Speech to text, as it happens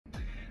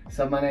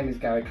So my name is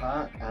Gary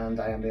Clarke and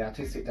I am the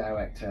Artistic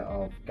Director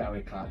of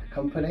Gary Clarke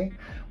Company,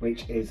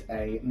 which is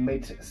a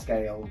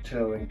mid-scale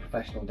touring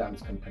professional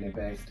dance company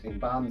based in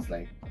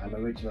Barnsley. I'm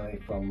originally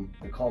from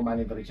the coal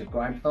mining village of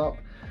Grimethorpe,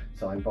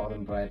 so I'm born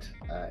and bred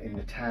in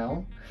the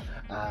town,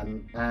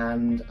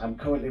 and I'm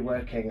currently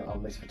working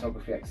on this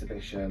photography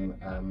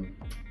exhibition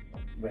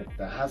with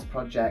the HAS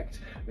project,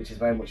 which is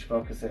very much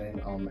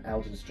focusing on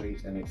Eldon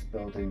Street and its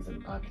buildings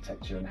and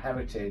architecture and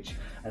heritage,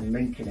 and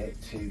linking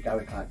it to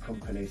Gary Clarke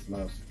Company's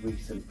most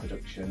recent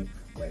production,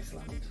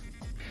 Wasteland.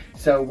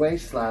 So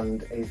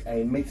Wasteland is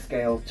a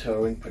mid-scale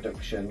touring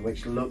production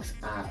which looks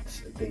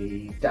at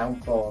the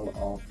downfall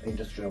of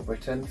industrial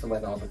Britain, so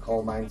when all the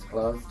coal mines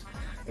closed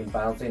in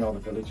Barnsley and all the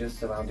villages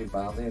surrounding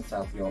Barnsley in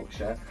South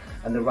Yorkshire,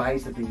 and the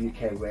rise of the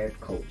UK rave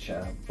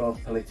culture,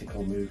 both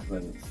political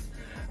movements.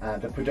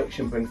 The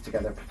production brings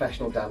together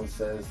professional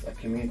dancers, a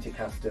community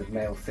cast of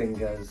male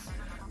singers,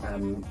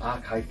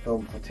 archive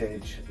film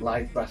footage,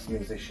 live brass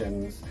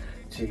musicians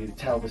to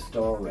tell the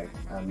story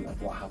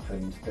of what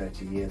happened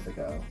 30 years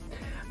ago.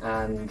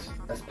 And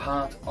as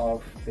part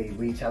of the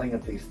retelling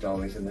of these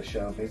stories in the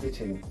show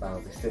Visiting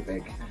Barnsley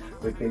Civic,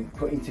 we've been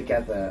putting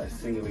together a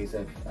series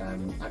of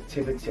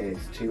activities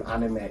to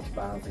animate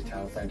Barnsley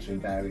Town Centre in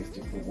various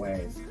different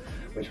ways,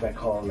 which we're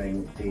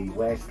calling the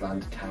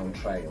Wasteland Town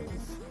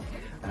Trails.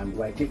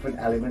 Where different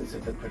elements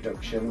of the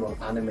production will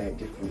animate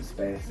different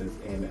spaces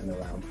in and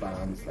around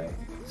Barnsley.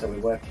 So we're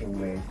working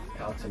with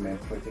Carlton Main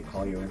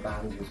Choir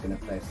Band, who's going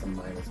to play some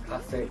miners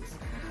classics.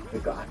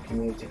 We've got our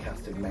community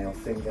cast of male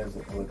singers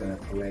who are going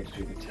to parade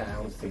through the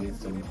town singing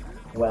some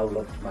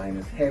well-loved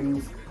miners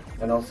hymns.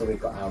 And also we've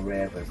got our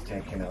ravers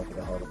taking over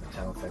the whole of the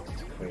town centre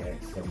to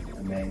create some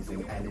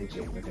amazing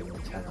energy within the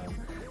town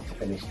to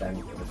finish then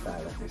with the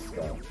silent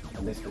disco.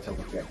 And this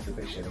photography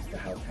exhibition is to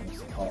help him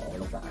support all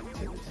of that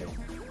activity,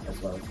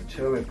 as well as the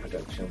touring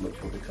production,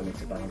 which will be coming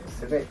to Barnsley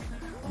Civic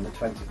on the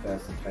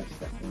 21st and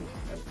 22nd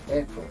of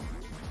April.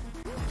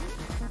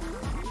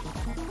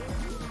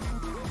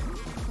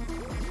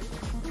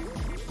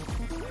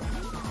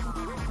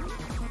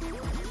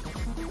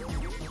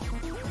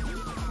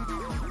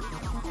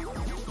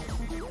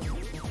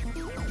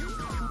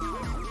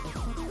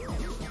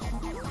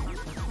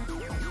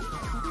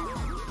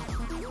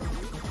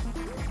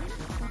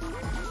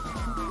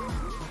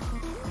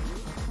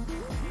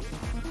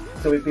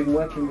 So we've been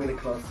working really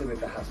closely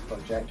with the HAS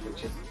project,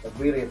 which is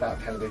really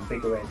about kind of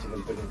invigorating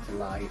and bringing to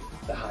life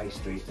the High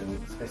Street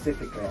and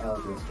specifically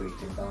Eldon Street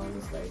in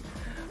Barnsley.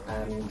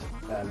 And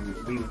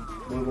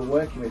we were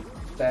working with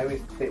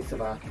various bits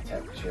of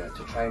architecture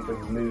to try and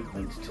bring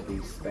movement to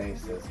these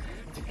spaces,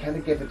 to kind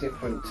of give a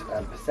different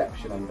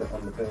perception on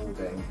the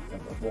building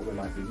of what we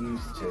might be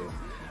used to.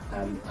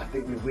 I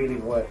think we really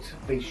worked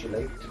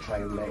visually to try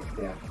and make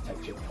the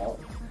architecture pop.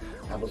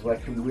 I was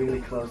working really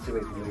closely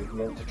with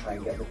movement to try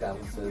and get the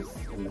dancers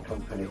in the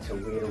company to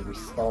really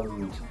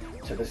respond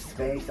to the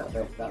space that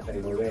they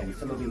were in.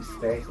 Some of these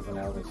spaces on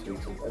Eldon Street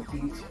are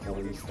beautiful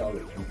and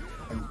historic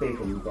and big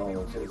and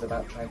bold. So it was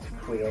about trying to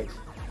create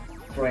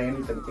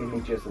frames and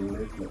images and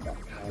movement that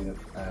kind of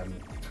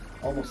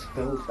almost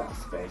filled that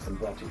space and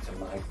brought it to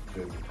life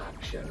through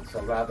action.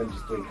 So rather than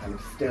just doing kind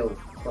of still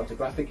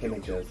photographic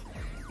images,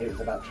 it was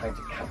about trying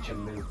to capture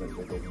movement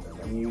within them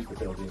and use the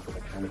buildings as a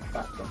kind of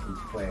backdrop and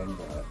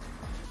framework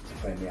to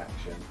frame the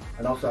action.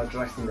 And also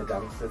addressing the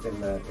dancers in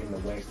the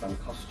Wasteland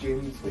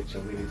costumes, which are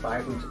really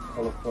vibrant and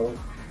colourful.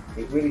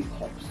 It really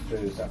pops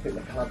through, so I think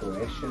the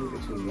collaboration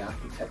between the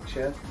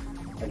architecture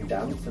and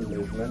dance and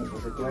movement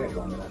was a great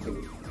one, and I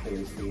think you can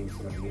clearly see in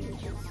some of the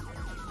images.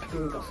 I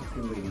think we've got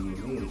something really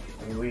unique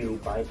and really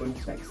vibrant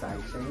and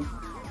exciting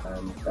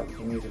that we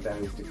can use in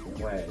various different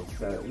ways.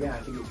 So yeah, I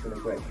think it's been a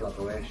great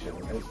collaboration,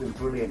 and it's been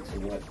brilliant to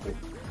work with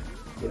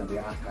the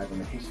archive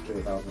and the history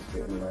of Eldon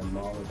Street and learn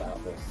more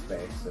about those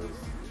spaces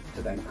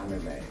to then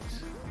animate.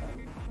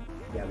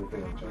 Yeah, we've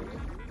really enjoyed it.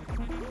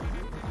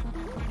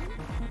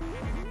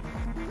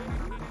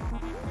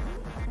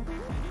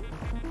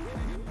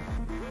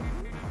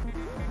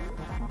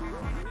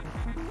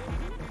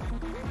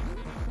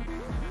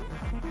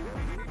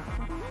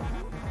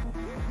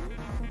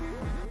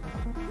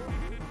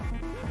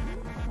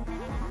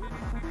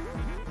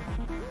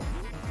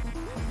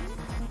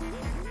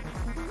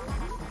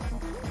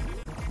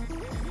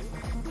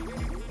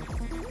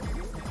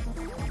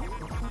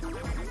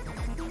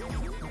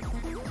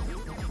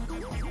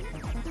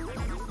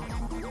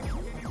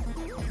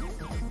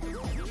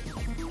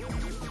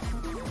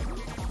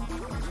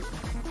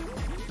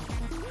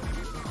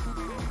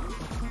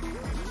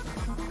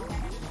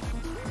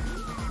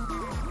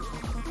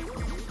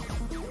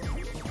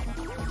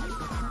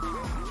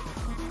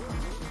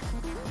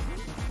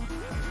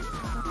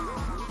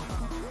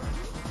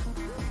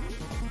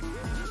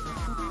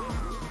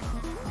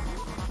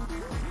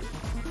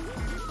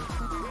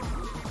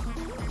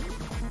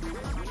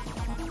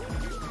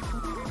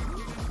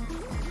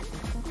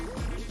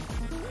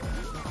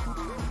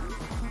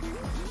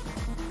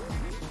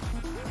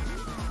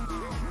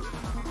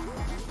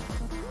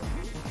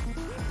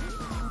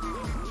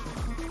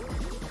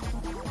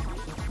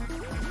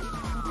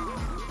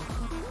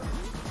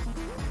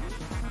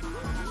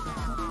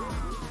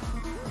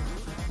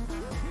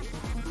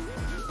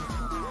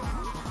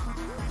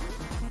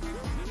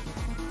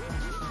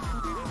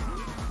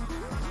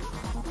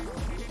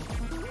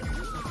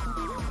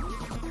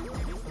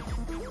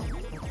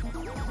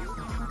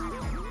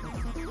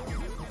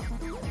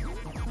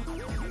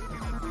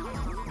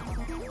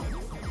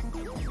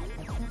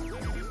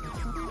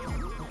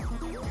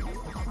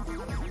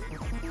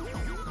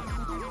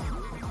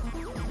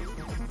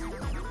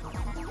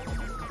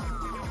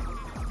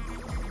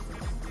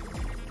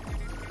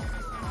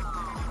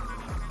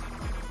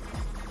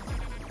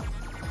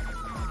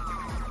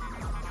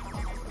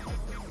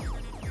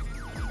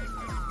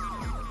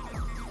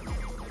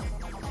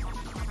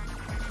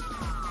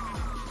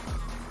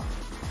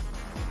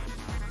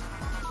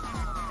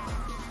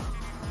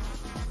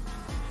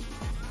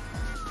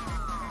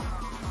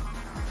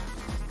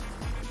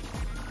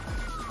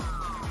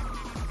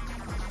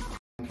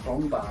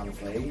 from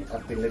Barnsley.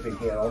 I've been living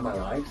here all my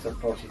life, so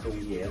 43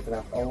 years, and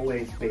I've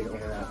always been in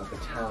and out of the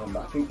town,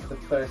 but I think for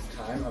the first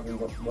time, having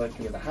been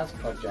working with the HAS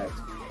project,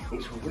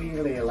 it's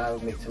really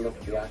allowed me to look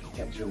at the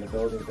architecture and the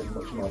buildings in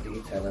much more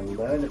detail and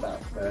learn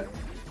about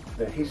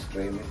the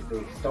history and the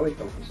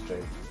historical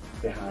history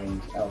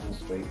behind Eldon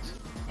Street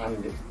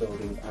and its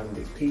buildings and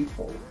its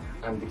people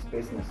and its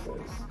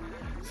businesses.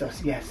 So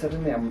yeah,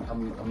 suddenly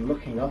I'm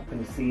looking up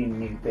and seeing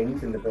new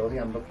things in the building.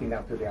 I'm looking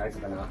now through the eyes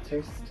of an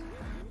artist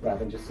rather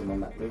than just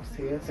someone that lives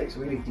here. So it's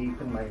really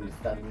deepened my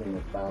understanding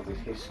of Barnsley's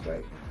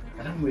history.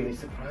 And I'm really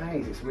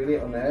surprised. It's really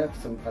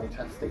unearthed some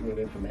fantastic new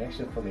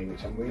information for me,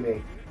 which I'm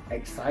really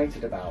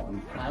excited about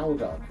and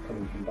proud of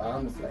coming from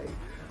Barnsley.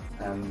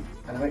 And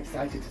I'm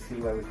excited to see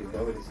where we can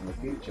go with this in the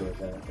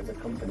future as a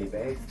company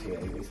based here,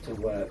 is to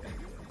work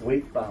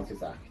with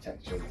Barnsley's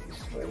architecture and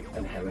history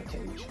and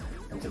heritage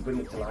and to bring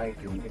it to life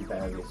in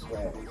various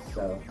ways.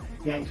 So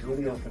yeah, it's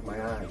really opened my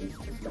eyes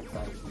to some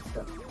exciting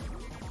stuff.